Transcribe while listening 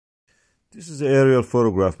This is an aerial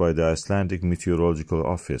photograph by the Icelandic Meteorological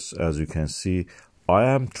Office. As you can see, I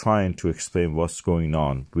am trying to explain what's going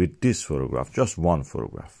on with this photograph, just one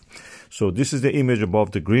photograph. So this is the image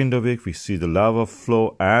above the Grindavik. We see the lava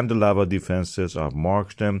flow and the lava defenses. I've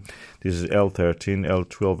marked them. This is L13,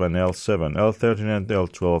 L12, and L7. L13 and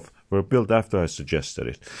L12 were built after I suggested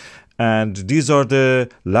it. And these are the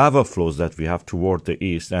lava flows that we have toward the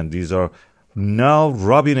east, and these are now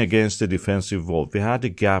rubbing against the defensive wall. We had a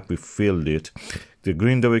gap, we filled it. The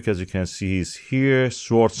Grindavik, as you can see, is here.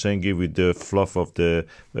 Svartsengi with the fluff of the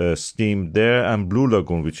steam there, and Blue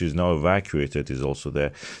Lagoon, which is now evacuated, is also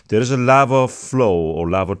there. There is a lava flow or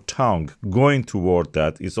lava tongue going toward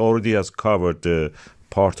that. It already has covered the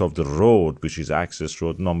part of the road, which is access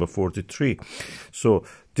road number 43. So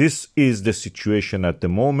this is the situation at the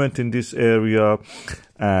moment in this area,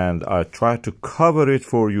 and I try to cover it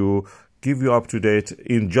for you, give you up to date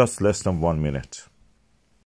in just less than 1 minute.